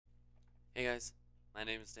Hey guys, my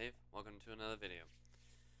name is Dave. Welcome to another video.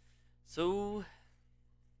 So,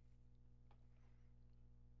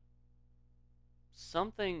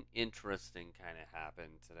 something interesting kind of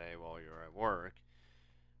happened today while you were at work.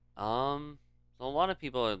 So a lot of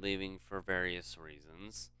people are leaving for various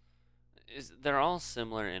reasons. They're all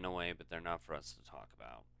similar in a way, but they're not for us to talk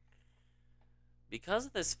about. Because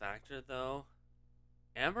of this factor, though,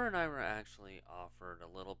 Amber and I were actually offered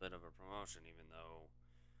a little bit of a promotion, even though,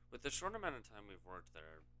 with the short amount of time we've worked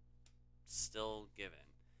there, still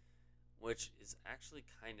given, which is actually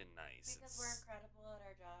kind of nice. Because we're incredible at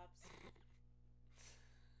our jobs.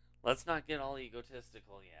 Let's not get all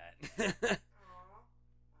egotistical yet. Aw,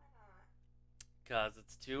 why not? Because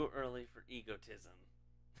it's too early for egotism.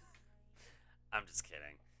 I'm just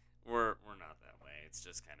kidding. We're not that way. It's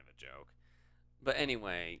just kind of a joke. But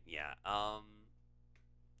anyway, yeah.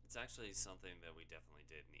 It's actually something that we definitely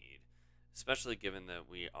did need, especially given that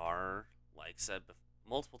we are, like said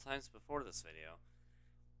multiple times before this video,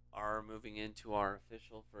 are moving into our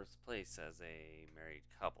official first place as a married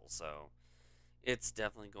couple. So it's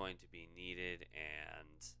definitely going to be needed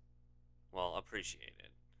and, well,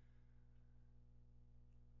 appreciated.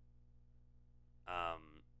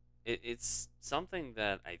 Um, it's something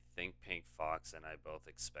that I think Pink Fox and I both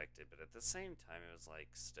expected, but at the same time, it was like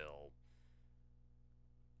still,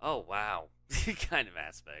 oh wow, kind of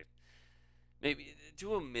aspect. Maybe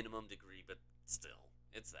to a minimum degree, but still,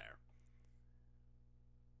 it's there.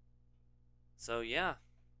 So yeah,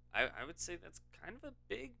 I would say that's kind of a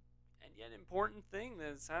big and yet important thing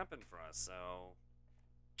that's happened for us. So,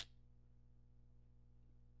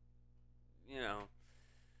 you know,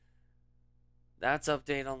 that's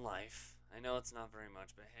update on life. I know it's not very much,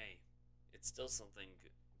 but hey, it's still something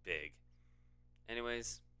big.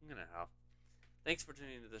 Anyways, I'm gonna hop. Thanks for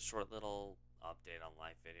tuning into this short little update on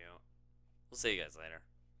life video. We'll see you guys later.